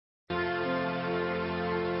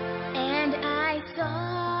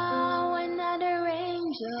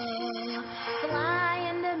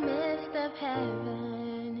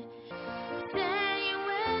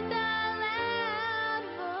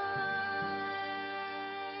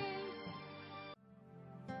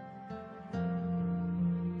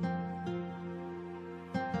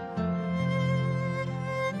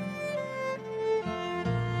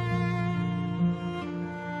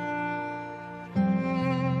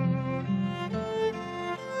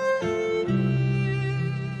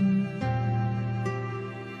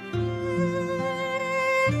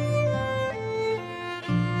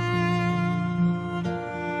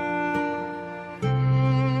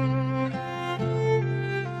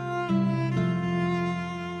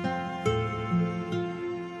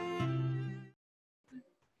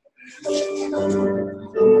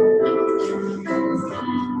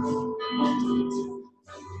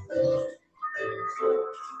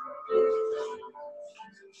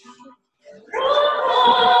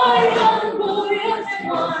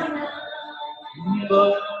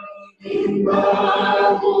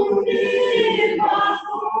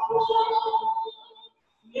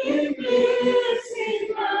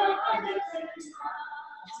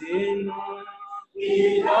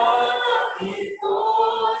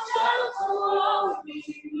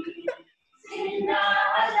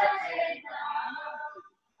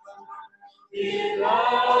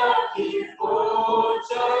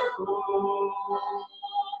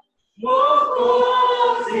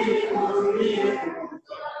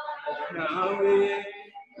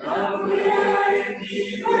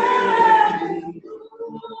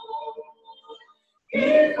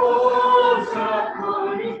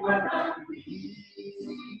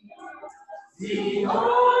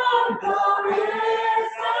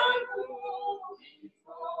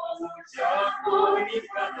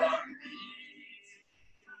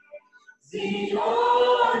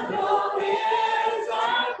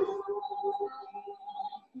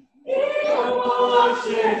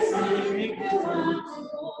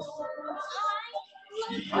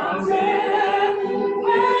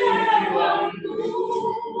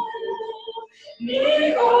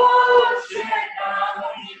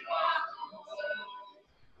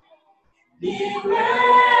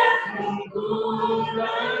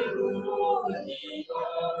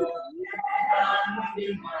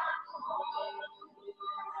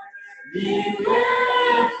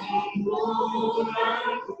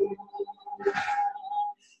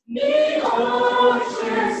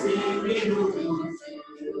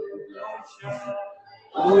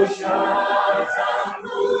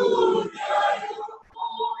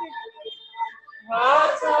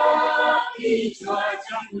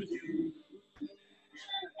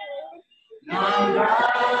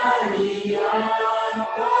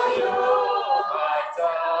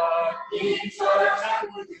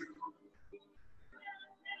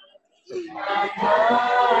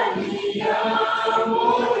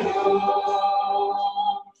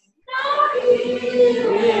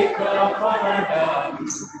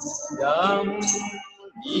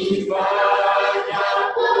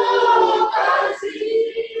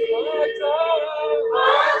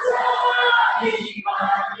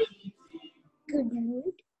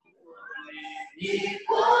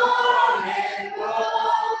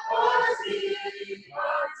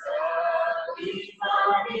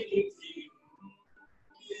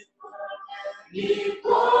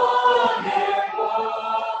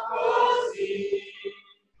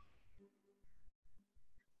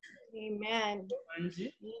Amen.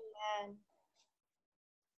 Angie, Amen.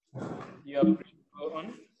 you are free to go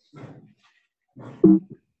on.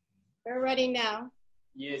 We're ready now.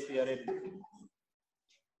 Yes, we are ready.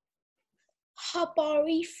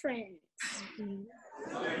 Habari friends.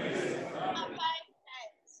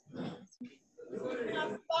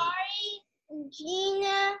 Habari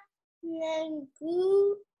Gina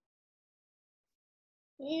Nangu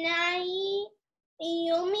Nai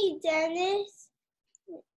Naomi Denis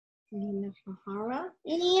Nina Fahara.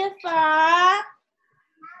 Nia Farah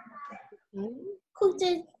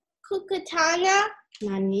Kukatana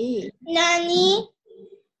Nani. Nani.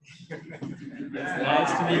 It's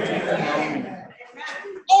nice to meet you, Naomi.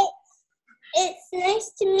 It's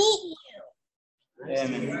nice to meet you. Amen.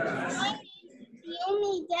 My name is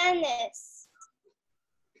Naomi Denis.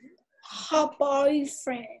 Habari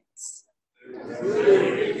friends.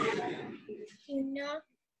 Jina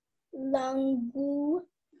Langu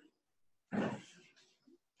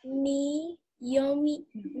ni Yomi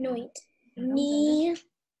Noit. Ni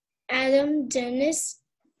Adam Dennis.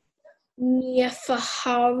 Ni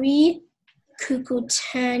Fahari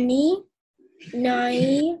Kukutani.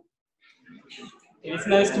 Nai. It's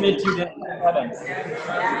nice to meet you, Adam.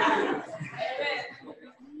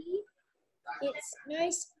 It's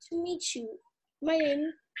nice to meet you. My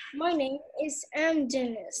name is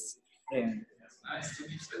Dennis. Amen. My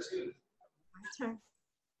turn.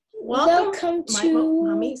 Welcome to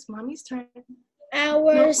Mommy's turn.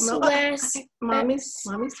 our Mommy's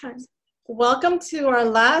turn. Welcome to our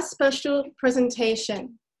last special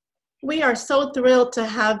presentation. We are so thrilled to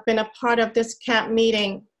have been a part of this camp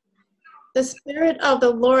meeting. The Spirit of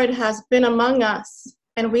the Lord has been among us,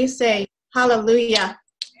 and we say, hallelujah.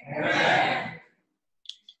 Amen.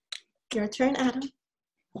 Your turn, Adam.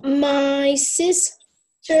 My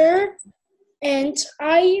sister and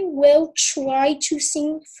I will try to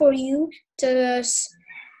sing for you the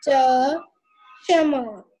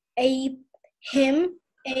Shema, a hymn,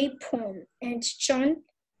 a poem, and John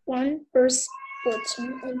 1 verse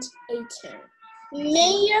 14 and 18.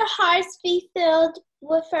 May your hearts be filled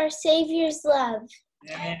with our Savior's love.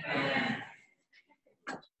 Amen.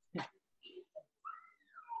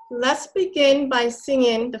 Let's begin by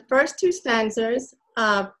singing the first two stanzas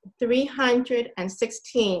of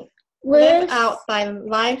 316. Live out thy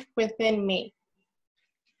life within me.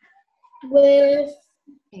 With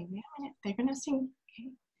Okay, wait a minute. They're gonna sing. Okay.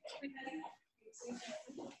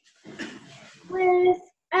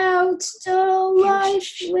 Without the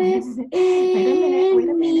life within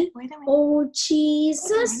me, oh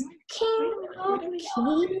Jesus, King of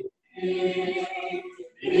Kings.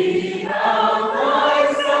 I want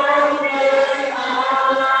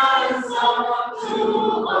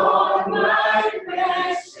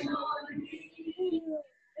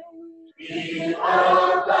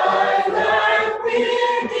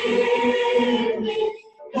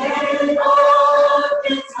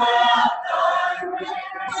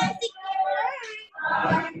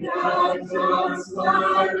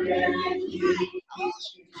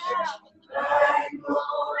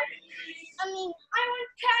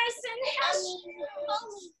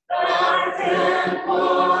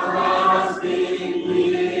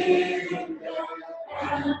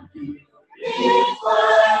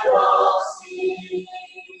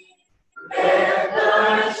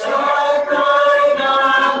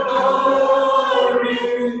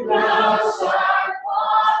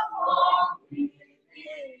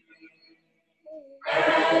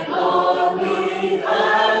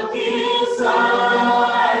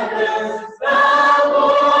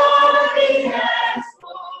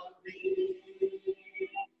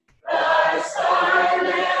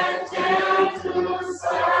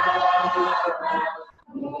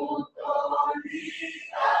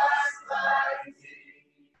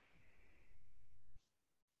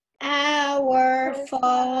Our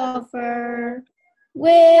Father,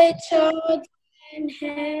 which art in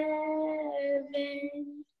heaven,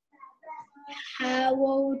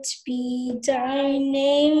 hallowed be thy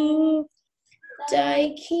name.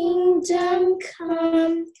 Thy kingdom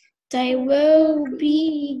come, thy will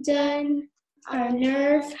be done on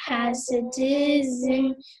earth as it is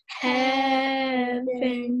in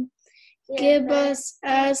heaven. Give us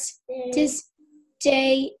this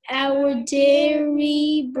day our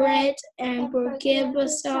daily bread, and forgive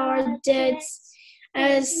us our debts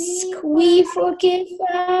as we forgive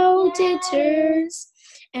our debtors.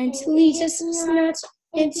 And lead us not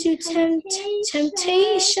into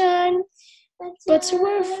temptation, but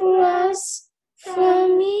deliver us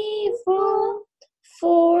from evil.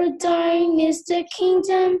 For thine is the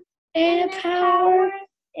kingdom, and the power,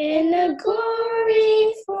 and the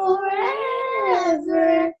glory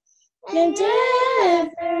forever and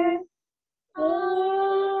ever.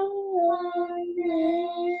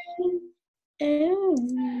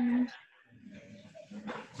 Amen.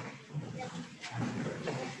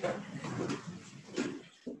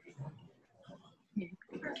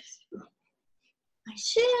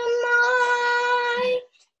 Shema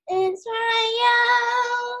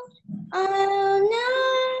Israel, Adonai,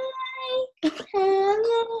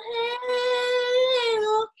 Eloheinu,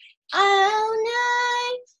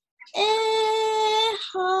 Adonai,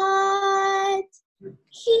 Echad.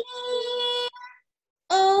 Hear,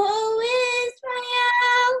 O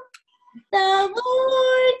Israel, the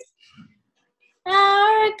Lord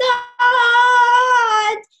our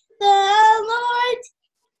God, the Lord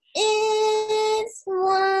is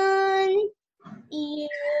one. You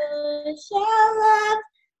shall love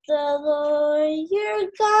the Lord your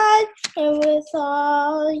God, and with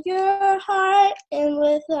all your heart, and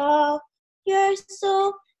with all your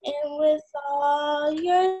soul, and with all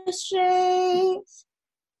your strength.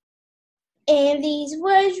 And these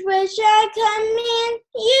words which I command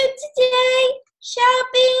you today shall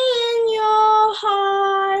be in your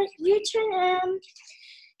heart. You turn them.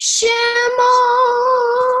 Shema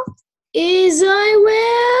is I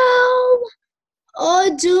will,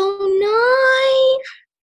 Adonai,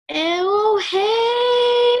 Eloheinu,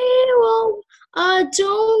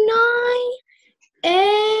 Adonai,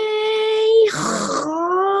 Echad.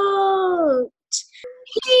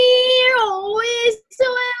 Hear, O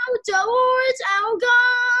Israel, the Lord our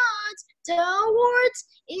God, the Lord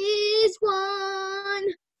is one.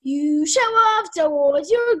 You shall love the Lord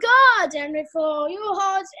your God, and with all your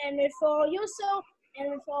heart, and with all your soul,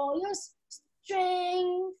 and with all your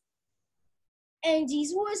strength. And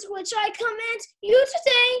these words which I command you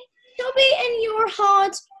today shall be in your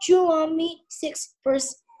heart. Deuteronomy 6,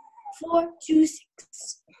 verse 4-6.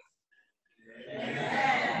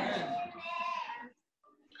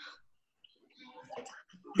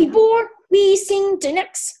 Before we sing the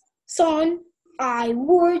next song, I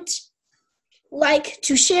would like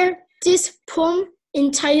to share this poem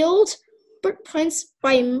entitled Footprints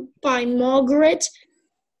by Margaret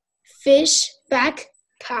Fishback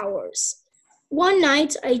Powers. One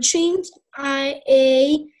night I dreamed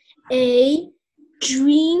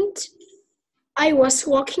I I was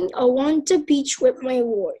walking along the beach with my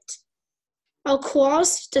Lord.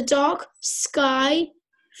 Across the dark sky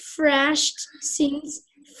flashed scenes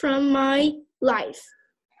from my life.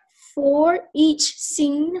 For each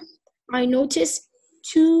scene, I noticed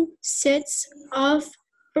 2 sets of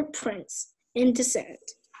footprints in the sand.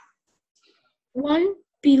 One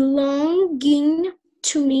belonging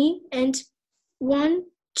to me and one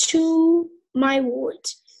to my Lord.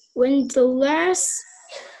 When the last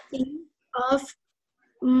scene of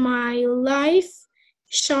my life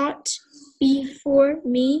shot before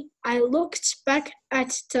me, I looked back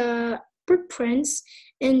at the footprints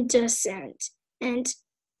in the sand, and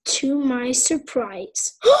to my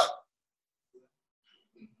surprise,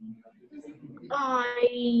 I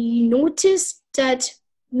noticed that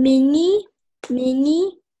many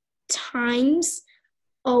times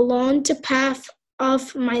along the path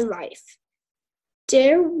of my life,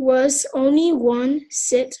 there was only one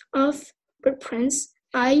set of footprints.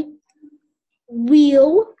 I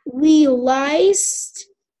realized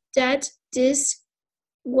that this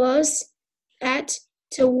was at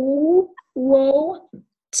the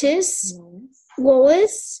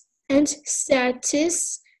lowest and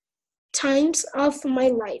saddest times of my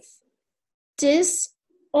life. This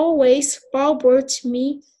always bothered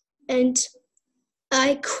me, and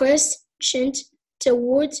I questioned the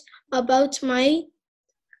Lord about my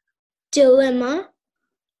dilemma.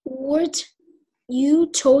 Lord, you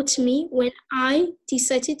told me when I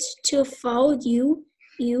decided to follow you,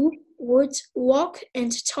 you would walk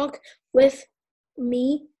and talk with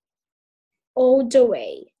me all the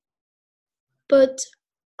way. But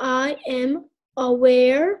I am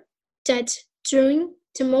aware that during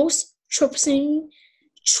the most troublesome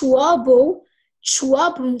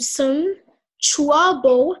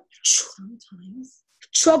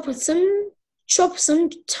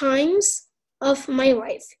times of my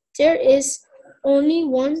life, there is only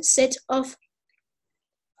one set of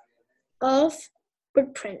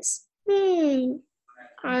footprints.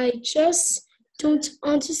 I just don't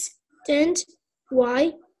understand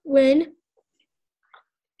why when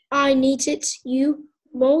I needed you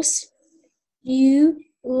most, you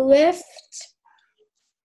left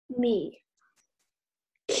me.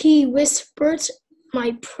 He whispered,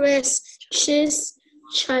 my precious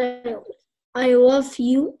child, I love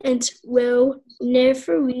you and will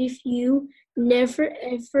never leave you, never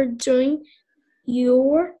ever during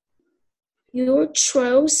your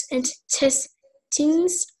trials and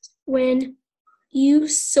testings. When you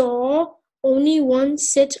saw only one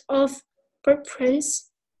set of footprints,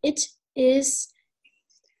 it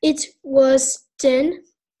was then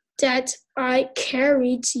that I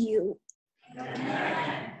carried you.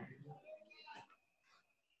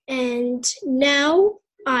 And now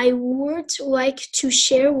I would like to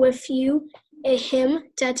share with you a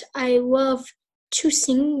hymn that I love to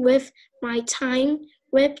sing with my time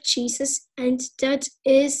with Jesus, and that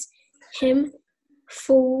is hymn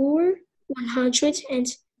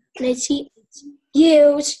 498.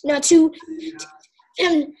 Yield not to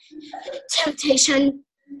temptation.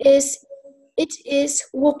 It is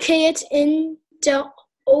located in the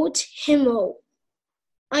old hymn.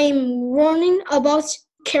 I am learning about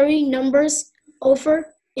carry numbers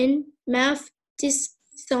over in math. This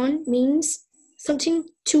song means something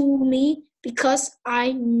to me because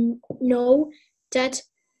I know that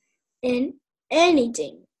in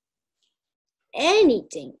anything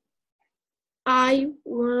I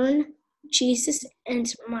learn Jesus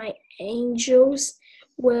and my angels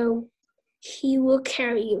he will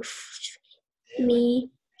carry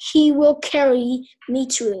me. He will carry me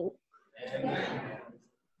through.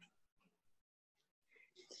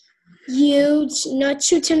 Yield not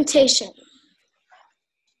to temptation.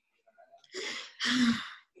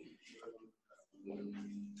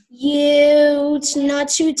 Yield not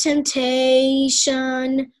to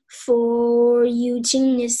temptation, for you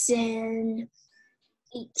listen.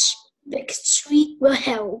 Each victory will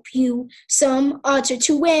help you some other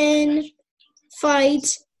to win.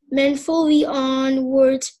 Fight manfully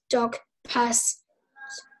onward, dark passions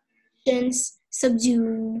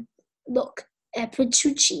subdue. Look up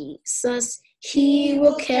to Jesus, he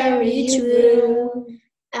will carry you through.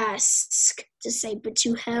 Ask the Savior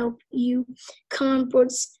to help you,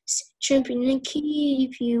 comfort, strengthen, and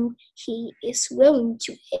keep you. He is willing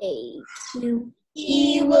to aid you.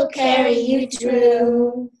 He will carry you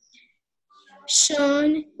through.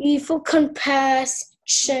 Shun evil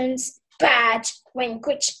compassions, bad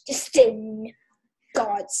language, disdain.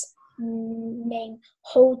 God's name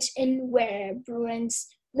hold in reverence,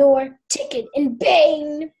 nor take it in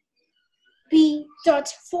vain. Be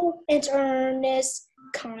thoughtful and earnest,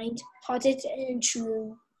 kind-hearted and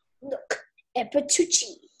true. Look but to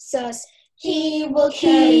Jesus. He will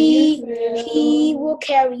carry you through. He will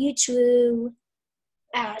carry you through.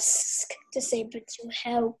 Ask the Savior to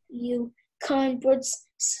help you. Comfort,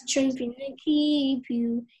 strengthen, and keep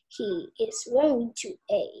you. He is willing to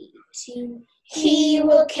aid you. He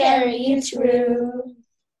will carry you through.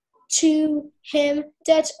 To him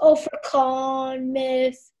that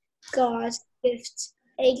overcometh, God gives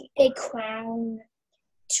a crown.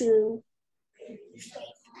 Through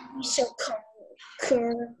faith we shall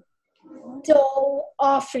conquer. Though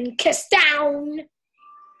often cast down,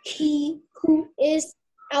 he who is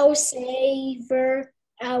our Savior,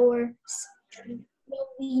 our strength will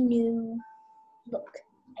renew. Look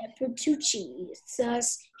ever to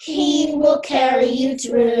Jesus. He will carry you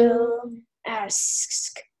through.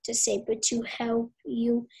 Ask the Savior to help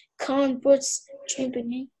you. Comfort,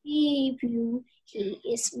 strengthen, and keep you. He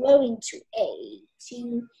is willing to aid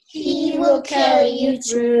you. He will carry you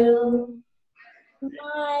through.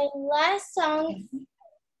 My last song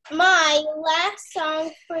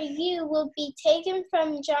for you will be taken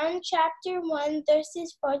from John chapter 1,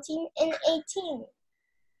 verses 14 and 18.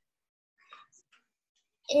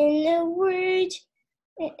 In the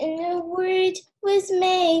Word was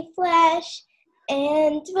made flesh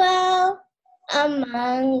and dwelt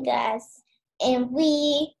among us, and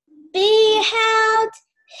we beheld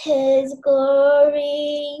his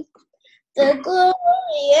glory. The glory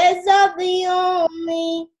is of the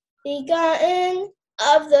only begotten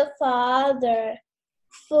of the Father,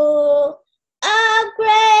 full of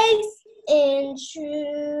grace and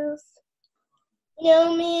truth.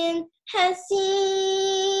 No man has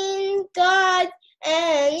seen God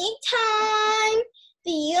any time,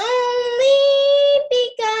 the only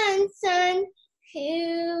begotten Son,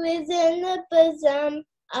 who is in the bosom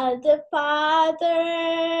of the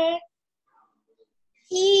Father.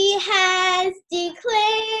 He has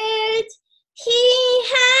declared him.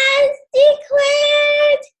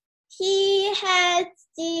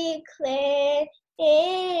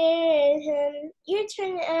 Your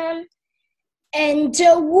turn, And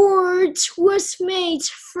the Word was made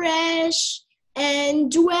flesh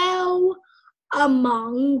and dwelt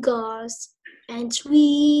among us, and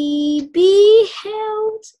we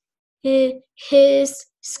beheld his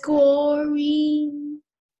glory.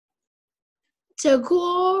 The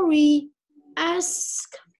glory as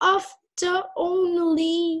of the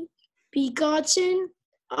only begotten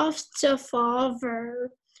of the Father,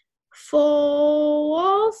 full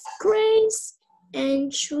of grace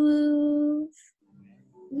and truth.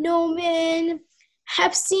 No man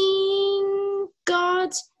have seen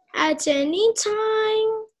God at any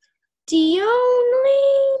time, the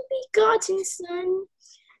only begotten Son,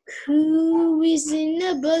 who is in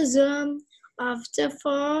the bosom of the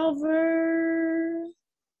Father.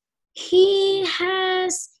 He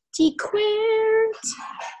has declared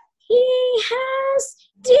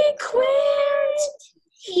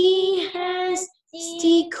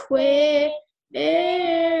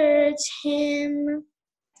him.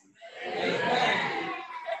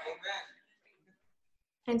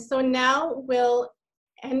 And so now we'll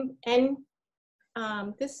end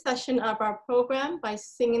this session of our program by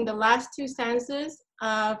singing the last two stanzas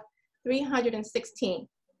of 316.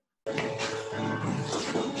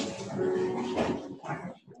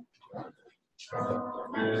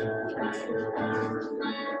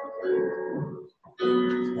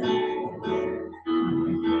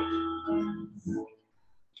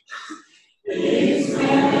 Please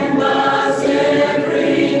send us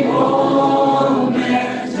every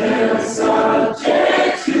moment, till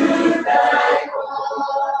subject to thy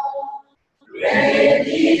call,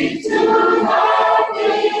 ready to have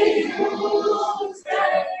thee used,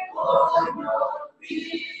 and for no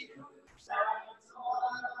use at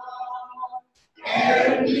all.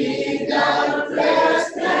 And be thou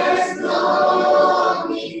restless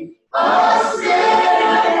longing, us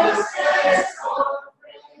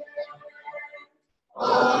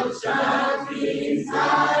all champions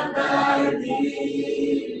at thy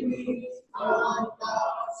leaning, all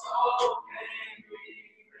thoughts of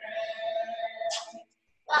regret.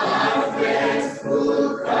 Thy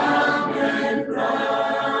restful come and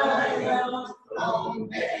triumph from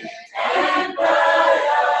death and by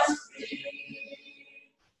us free.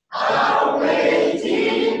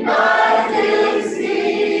 Awaiting thy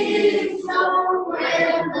decision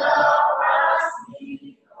when thou hast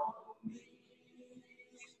need of me.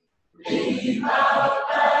 Leave out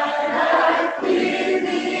thy life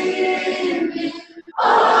within me, O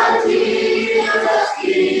Jesus,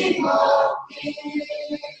 King of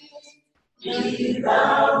kings. Be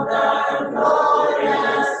thou thy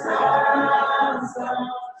glorious answer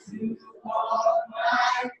to all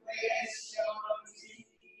my questions.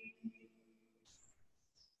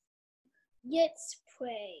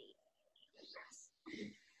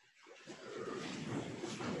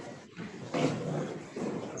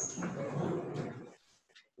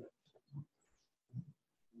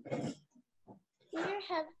 Dear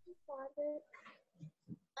Heavenly Father,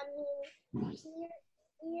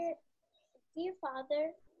 dear Father,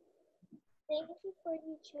 thank you for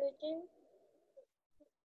your children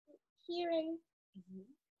here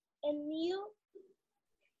in you,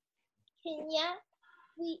 Kenya.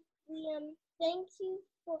 We thank you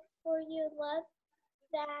for your love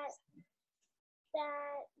that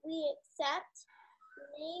we accept.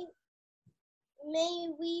 May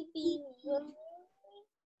we be willing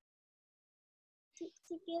to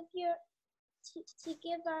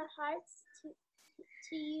give our hearts to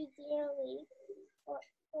you dearly, or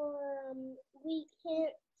we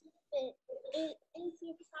can't keep it. It is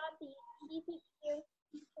your hobby. Keep it here.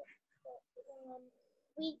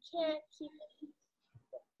 We can't keep it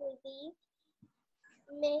for thee.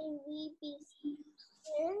 May we be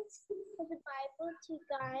students of the Bible to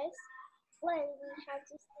guide us when we have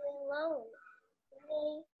to stay alone.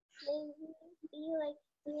 May we be like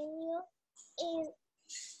Daniel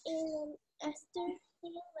and Esther,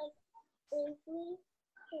 being like bravely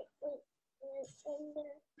when the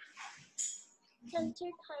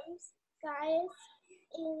hunter comes, guys,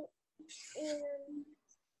 and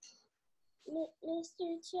Mr.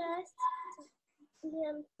 Chest.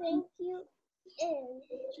 Thank you in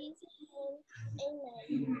Jesus' name, amen.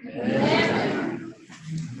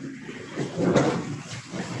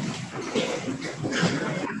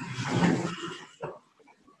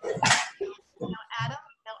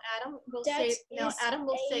 Adam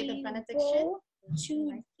will say the benediction.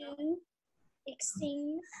 To do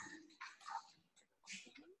exceeding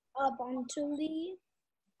abundantly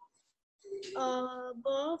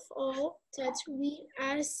above all that we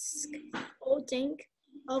ask or think,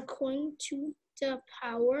 according to the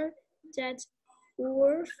power that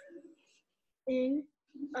works in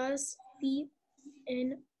us, be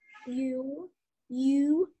in you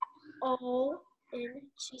all. In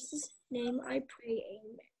Jesus' name I pray,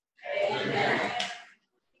 amen.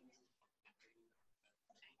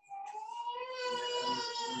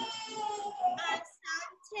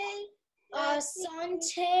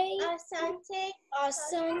 Asante,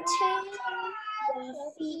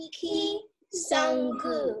 Rafiki,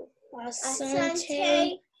 Zangu.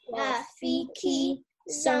 Asante, Rafiki,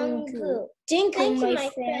 Zangu. Thank you, my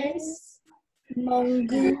friends.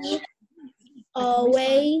 Mungu,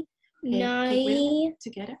 away, nai.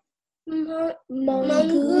 Together.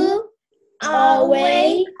 Mungu,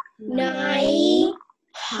 away, nai,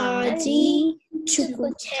 hadi,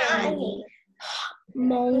 tukutani.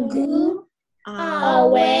 Mungu,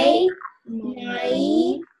 away,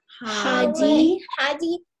 nai, hadi,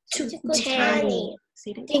 tukutani.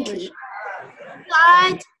 Thank you.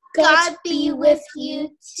 God be with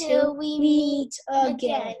you till we meet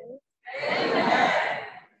again.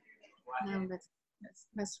 Now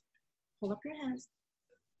let's pull up your hands.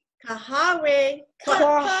 Kahawe.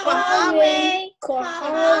 Kahawe,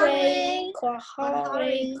 kahawe,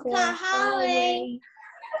 kahawe, kahawe.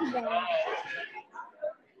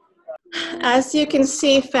 As you can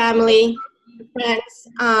see, family, friends,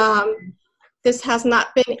 this has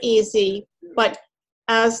not been easy, but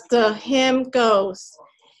as the hymn goes,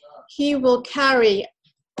 He will carry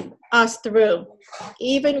us through.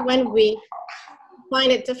 Even when we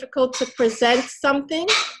find it difficult to present something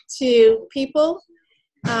to people,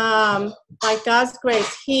 by God's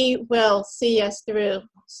grace, He will see us through.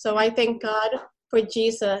 So I thank God for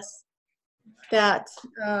Jesus, that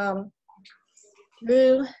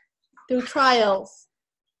through trials,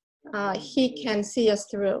 He can see us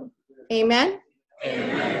through. Amen?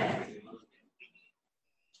 Amen.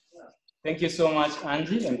 Thank you so much,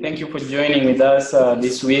 Angie, and thank you for joining with us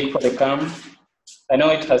this week for the camp. I know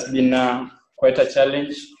it has been quite a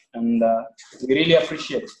challenge, and we really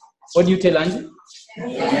appreciate it. What do you tell Angie?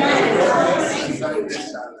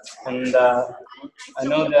 And I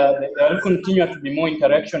know that there will continue to be more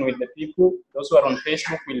interaction with the people. Those who are on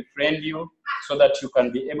Facebook will friend you so that you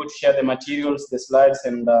can be able to share the materials, the slides,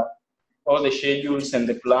 and all the schedules and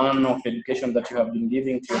the plan of education that you have been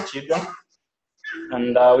giving to your children.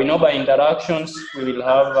 And we know by interactions, we will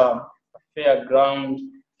have a fair ground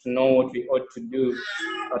to know what we ought to do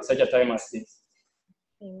at such a time as this.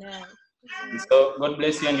 Amen. And so God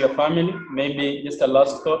bless you and your family. Maybe just a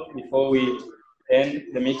last thought before we end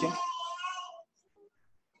the meeting.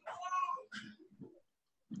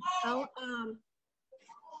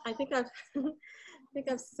 I think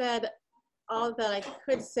I've said all that I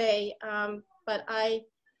could say, but I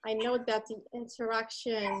know that the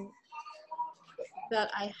interaction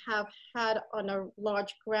that I have had on a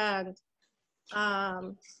large grant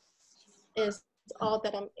is all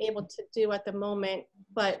that I'm able to do at the moment.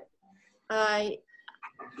 But I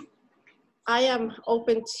I am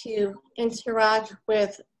open to interact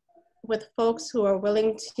with folks who are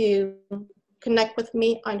willing to connect with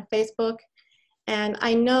me on Facebook. And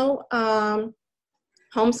I know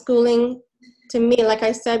homeschooling, to me, like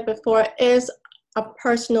I said before, is a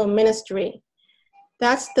personal ministry.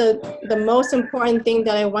 That's the most important thing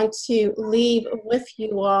that I want to leave with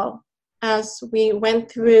you all as we went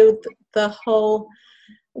through the whole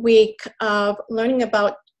week of learning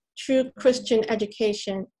about true Christian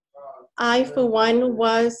education. I, for one,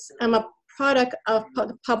 am a product of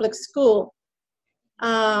public school.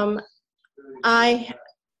 I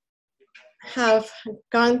have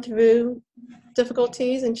gone through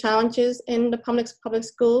difficulties and challenges in the public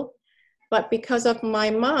school, but because of my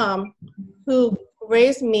mom, who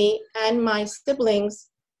raised me and my siblings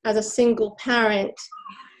as a single parent,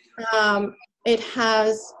 it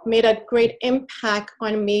has made a great impact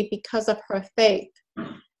on me because of her faith.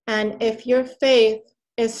 And if your faith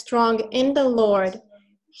is strong in the Lord,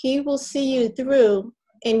 He will see you through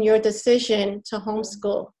in your decision to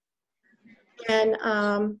homeschool. And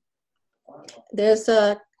there's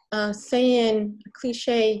a saying, a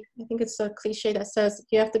cliche, I think it's a cliche that says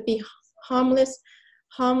you have to be harmless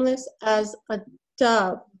as a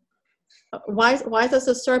dove, wise as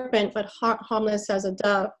a serpent, but harmless as a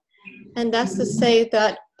dove. And that's to say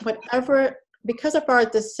that because of our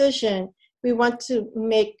decision, we want to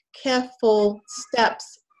make careful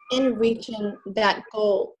steps in reaching that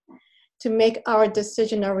goal to make our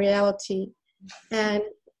decision a reality. And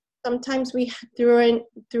sometimes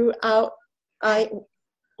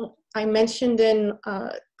I mentioned in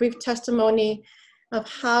a brief testimony of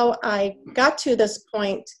how I got to this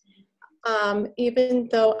point. Even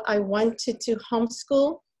though I wanted to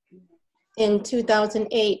homeschool in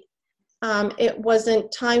 2008, it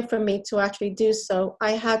wasn't time for me to actually do so.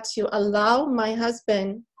 I had to allow my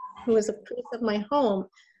husband, who is a priest of my home,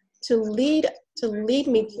 to lead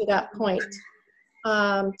me to that point,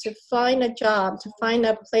 to find a job, to find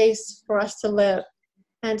a place for us to live.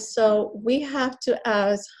 And so we have to,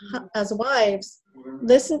 as wives,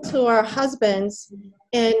 listen to our husbands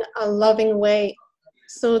in a loving way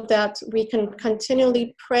so that we can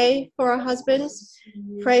continually pray for our husbands,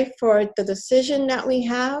 pray for the decision that we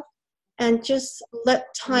have, and just let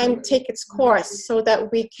time take its course so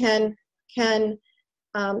that we can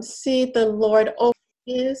see the Lord open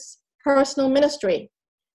His personal ministry,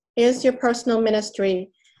 is your personal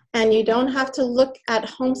ministry. And you don't have to look at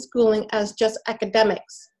homeschooling as just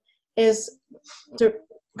academics. Is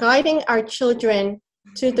guiding our children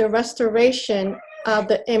to the restoration of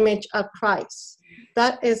the image of Christ.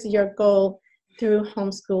 That is your goal through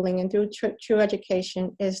homeschooling and through true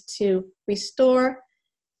education, is to restore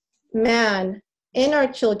man in our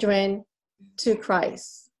children to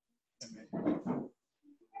Christ.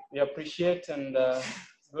 We appreciate, and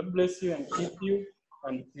God bless you and keep you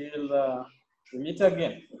until we meet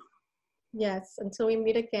again. Yes, until we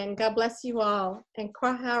meet again. God bless you all. And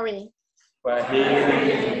Kwahari.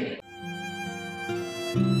 Kwaheri.